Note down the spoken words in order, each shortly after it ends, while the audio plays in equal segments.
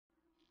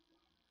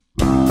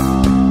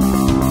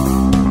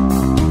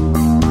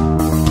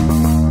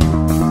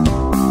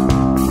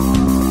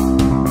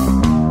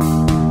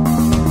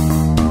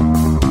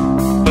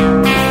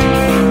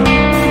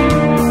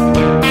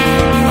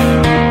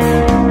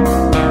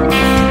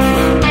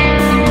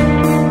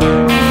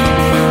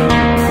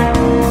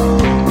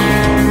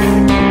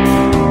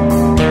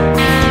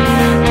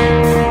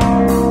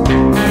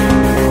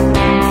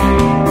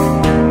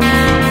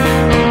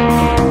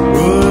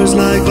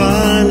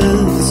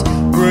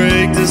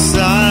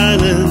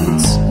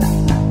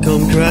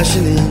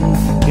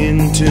smiling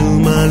into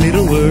my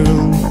little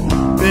world.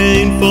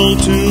 Painful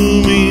to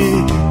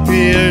me,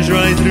 tears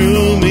right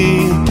through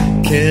me.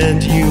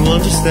 Can't you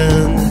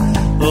understand?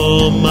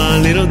 Oh, my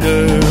little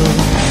girl.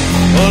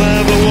 All I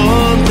ever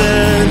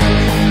wanted,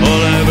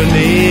 all I ever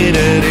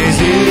needed is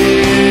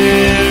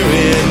here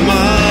in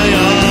my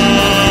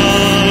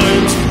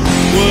arms.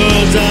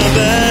 Words are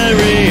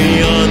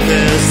very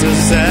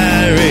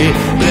unnecessary.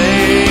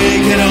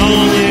 They can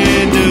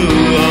only do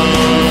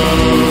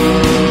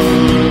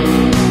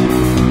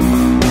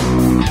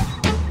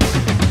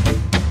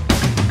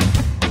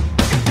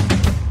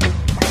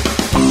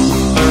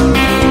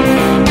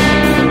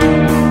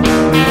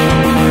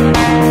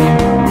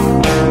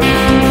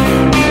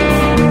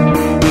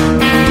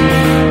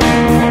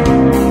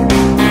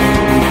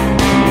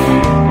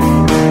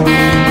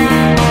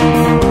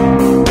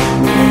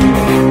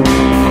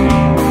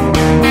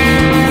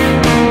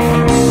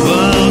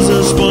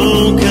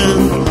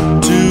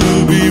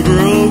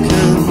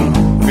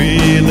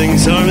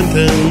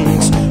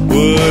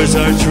words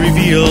are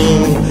trivial,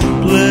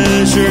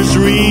 pleasures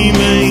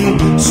remain,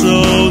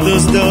 so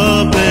does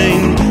the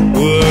pain.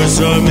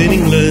 Words are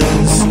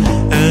meaningless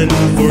and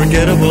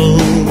forgettable.